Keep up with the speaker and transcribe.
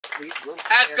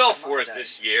At Gulf Wars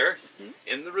this year,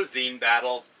 in the ravine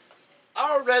battle,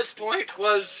 our res point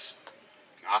was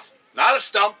not a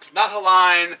stump, not a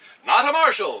line, not a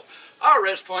marshal. Our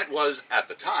res point was, at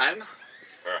the time,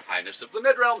 Her Highness of the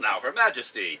Midrealm, now Her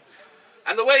Majesty.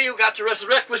 And the way you got to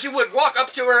resurrect was you would walk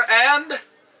up to her and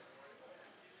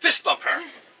fist bump her.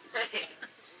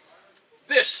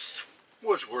 This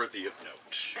was worthy of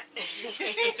note.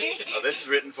 This is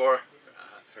written for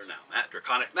her now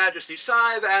Draconic Majesty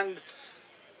Scythe and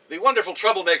the wonderful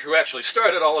troublemaker who actually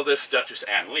started all of this, Duchess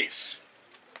Annalise.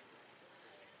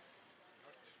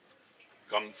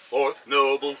 Come forth,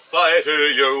 noble fighter,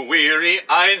 you're weary,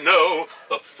 I know.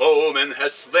 The foeman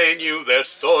has slain you, their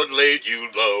sword laid you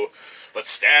low. But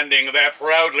standing there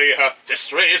proudly, her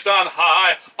fist raised on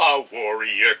high, a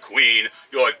warrior queen,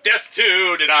 your death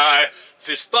to deny.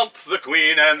 Fist bump the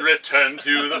queen and return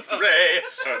to the fray.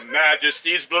 Her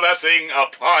Majesty's blessing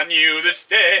upon you this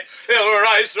day. He'll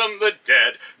rise from the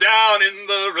dead, down in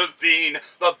the ravine.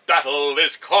 The battle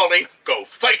is calling, go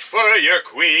fight for your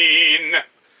queen.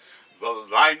 The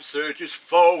line surges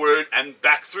forward and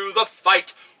back through the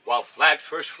fight, while flags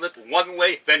first flip one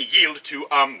way, then yield to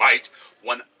our might.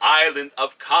 One island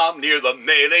of calm near the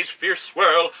melee's fierce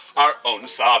swirl, our own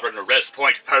sovereign res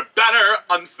point, her banner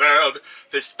unfurled.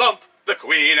 Fist bump the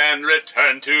queen and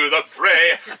return to the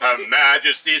fray. Her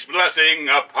Majesty's blessing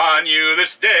upon you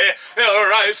this day. He'll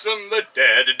rise from the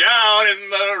dead, down in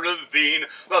the ravine.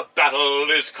 The battle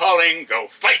is calling, go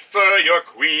fight for your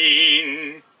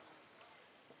queen.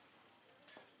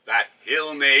 That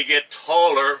hill may get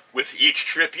taller with each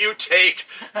trip you take.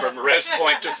 From res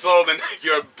point to foeman,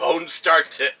 your bones start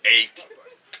to ache.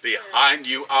 Behind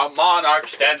you our monarch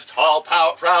stands tall,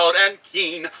 proud and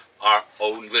keen. Our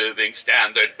own living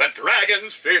standard, the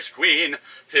dragon's fierce queen.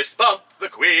 Fist bump the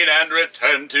queen and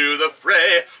return to the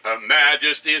fray. Her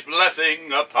Majesty's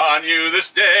blessing upon you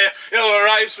this day. You'll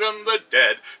rise from the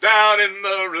dead, down in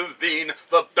the ravine.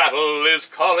 The battle is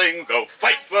calling, go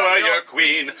fight for your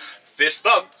queen. Fist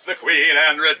bump the queen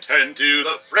and return to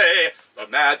the fray. The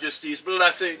Majesty's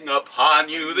blessing upon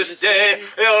you this day.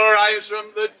 He'll rise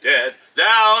from the dead,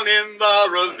 down in the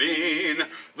ravine.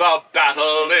 The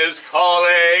battle is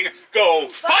calling, go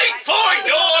fight for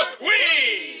your